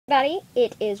Everybody,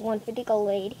 it is 150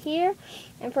 Glade here,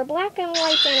 and for Black and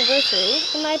White's Anniversary,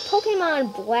 in my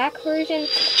Pokemon Black version,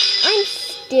 I'm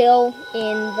still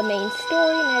in the main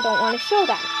story, and I don't want to show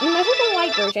that. In my Pokemon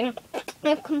White version,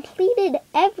 I've completed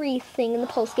everything in the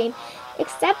post-game,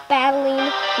 except battling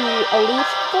the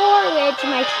Elite Four, which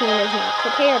my team is not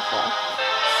prepared for.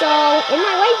 So, in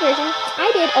my White version, I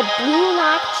did a Blue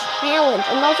Lock Challenge,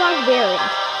 a Nuzlocke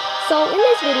variant. So in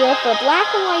this video for Black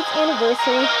and White's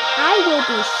Anniversary, I will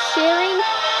be sharing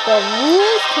the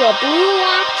rules to a Blue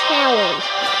Lock Challenge.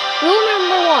 Rule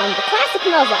number 1, the classic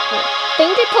Nuzlocke rule.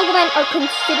 Fainted Pokemon are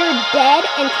considered dead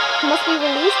and must be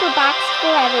released or boxed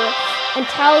forever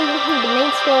until the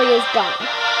main story is done.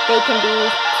 They can be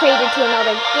traded to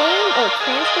another game or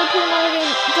transferred to another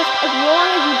game, just as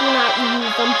long as you do not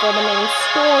use them for the main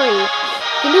story.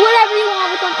 You can do whatever you want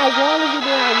with them as long as you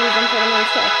do not use them for the main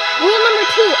story. Rule number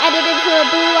 2, edited for a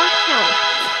Blue Lock Challenge.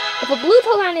 If a blue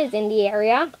Pokemon is in the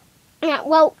area,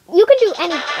 well, you can do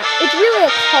any, it's really a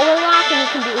color lock and you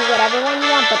can do whatever one you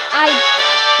want, but I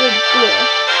did blue.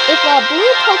 If a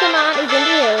blue Pokemon is in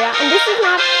the area, and this is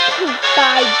not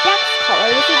by Dex color,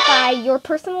 this is by your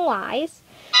personal eyes.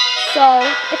 So,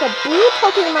 if a blue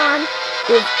Pokemon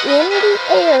is in the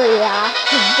area,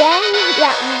 then,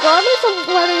 regardless of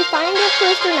whether you find it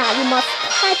first or not, you must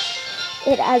catch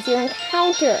it as your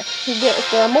encounter. If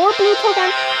there are more blue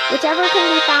Pokemon, whichever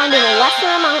can be found in a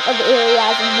lesser amount of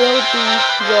areas will be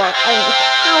your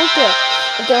encounter.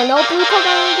 If there are no blue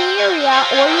Pokemon in the area,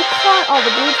 or you caught all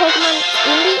the blue Pokemon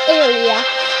in the area,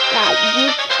 you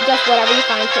just whatever you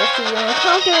find first is your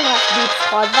encounter, and that Deep's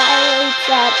Claw violates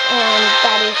that, and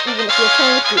that is even if you're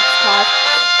playing with Deep's Claw.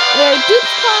 Where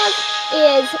Deep's Claw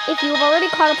is, if you've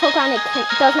already caught a Pokemon, it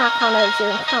does not count as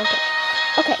your encounter.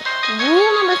 Okay,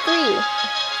 rule number 3.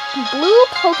 Blue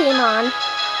Pokemon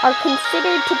are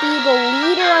considered to be the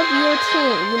leader of your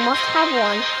team. You must have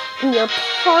one in your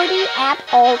party at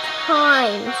all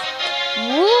times.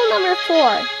 Rule number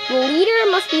 4. The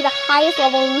leader must be the highest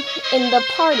level in the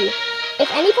party. If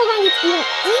any Pokemon gets even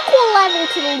equal level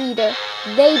to the leader,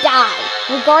 they die,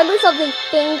 regardless of they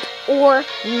faint or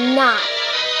not.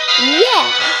 Yeah,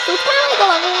 so it's kind of like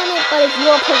a level limit, but it's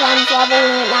your Pokemon's level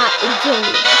limit, not a gym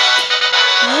leader.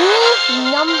 Rule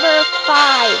number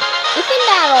 5. If in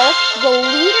battle, the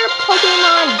leader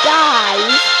Pokemon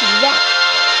dies,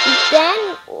 then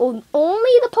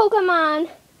only the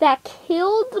Pokemon that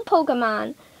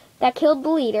killed the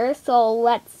leader, so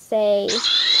let's say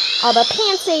the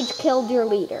Pansage killed your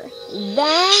leader,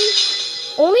 then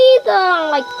only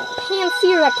the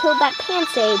Pansear that killed that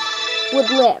Pansage would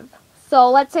live. So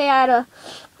let's say I had a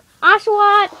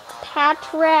Oshawott,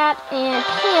 Patrat, and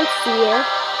Pansear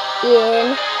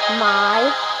in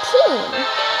my team.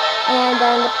 And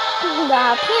then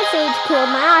the Pansage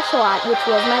killed my Oshawott, which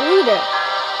was my leader.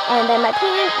 And then my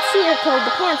Pansear killed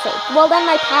the Pansage. Well, then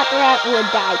my Patrat would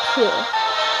die too.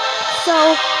 So,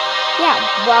 yeah,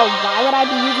 well, why would I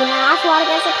be using my Oshawott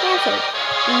against a Pansage?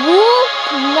 Rule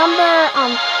number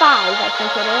 5, I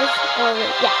think it is. Or,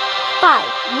 yeah,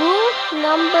 5. Rule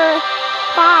number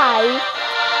 5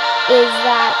 is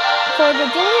that for the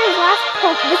Gym Leader's last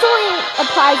Pokemon, this only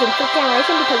applies in 5th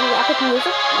generation because of the epic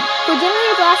music. For Gym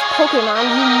Leader's last Pokemon,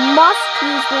 you must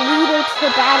use the leader to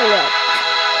battle it.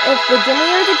 If the Gym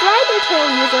Leader is a Dragon Tail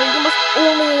user, you must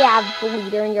only have the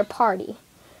leader in your party.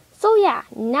 So yeah,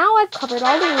 now I've covered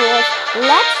all the rules.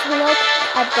 Let's look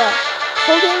at the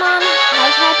Pokemon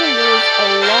I've had to use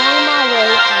along my way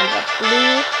on the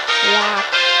Blue Lock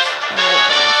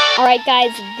Challenge. Alright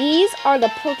guys, these are the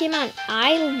Pokemon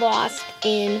I lost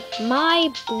in my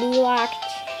Blue Lock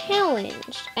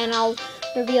Challenge. And I'll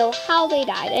reveal how they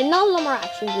died. And none of them are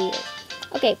actually leaders.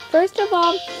 Okay, first of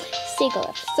all,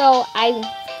 Sigilyph. So I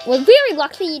was very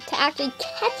lucky to actually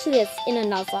catch this in a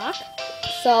Nuzlocke.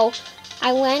 So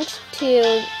I went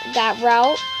to that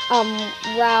route,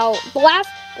 the last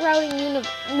route in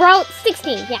Route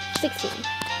 16, yeah, 16,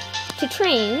 to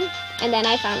train. And then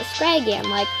I found a Scraggy. I'm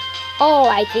like, oh,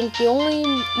 I think the only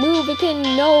move it can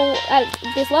know at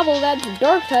this level that's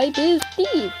Dark type is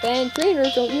Thief, and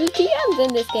trainers don't use TMs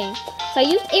in this game. So I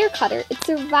used Air Cutter. It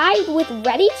survived with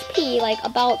red HP, like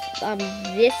about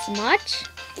this much,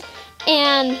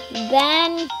 and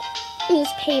then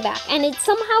used Payback, and it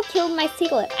somehow killed my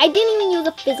Sigilyph. I didn't even use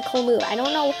a physical move. I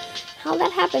don't know how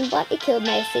that happened, but it killed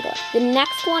my Sigilyph. The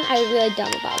next one I was really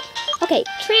dumb about. Okay,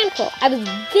 Tranquil. I was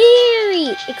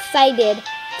very excited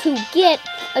to get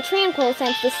a Tranquil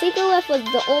since the Sigilyph was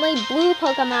the only blue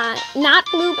Pokemon, not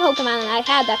blue Pokemon that I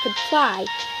had that could fly.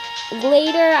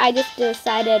 Later, I just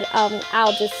decided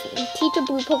I'll just teach a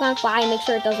blue Pokemon fly and make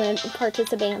sure it doesn't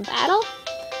participate in battle.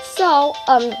 So,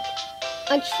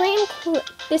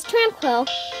 this Tranquil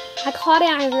I caught it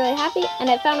and I was really happy, and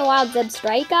I found a wild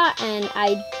Zebstrika, and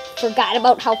I forgot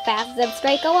about how fast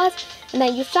Zebstrika was, and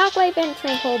then you Shockwave and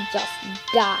Tranquil just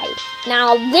died.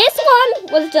 Now this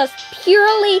one was just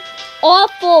purely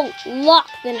awful luck.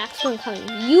 The next one coming,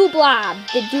 U-Blob,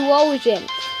 the Duosion.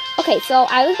 Okay, so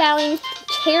I was battling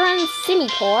Charon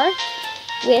Simitor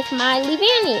with my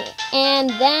Leavanny, and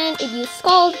then it used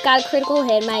Scald, got a critical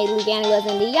hit. My Leavanny was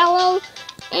in the yellow,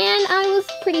 and I was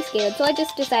pretty scared, so I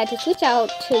just decided to switch out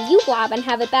to U-Blob and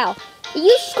have it battle. It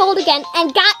used Scald again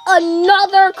and got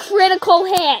another critical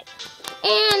hit,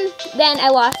 and then I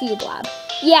lost U-Blob.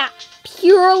 Yeah,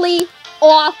 purely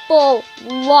awful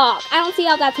luck. I don't see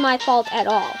how that's my fault at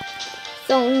all.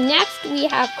 So next we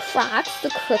have Crocs, the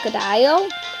Crocodile,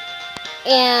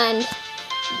 and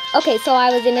okay, so I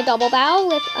was in a double battle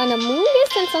with an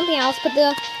Amoonguss and something else, but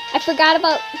I forgot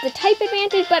about the type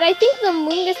advantage, but I think the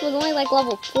Amoonguss was only like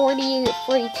level 40 or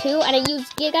 42, and I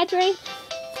used Giga Drain,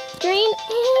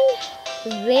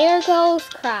 and there goes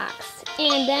Crocs.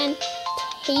 And then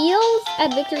Tails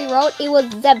at Victory Road, it was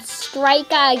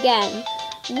Zebstrika again.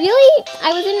 Really?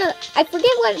 I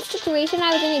forget what situation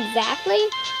I was in exactly,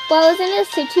 but I was in a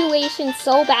situation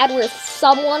so bad where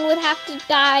someone would have to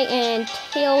die, and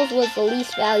Tails was the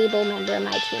least valuable member of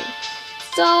my team.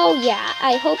 So yeah,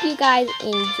 I hope you guys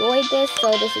enjoyed this.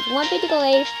 So this is One Big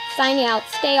Delayed, signing out.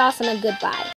 Stay awesome and goodbye.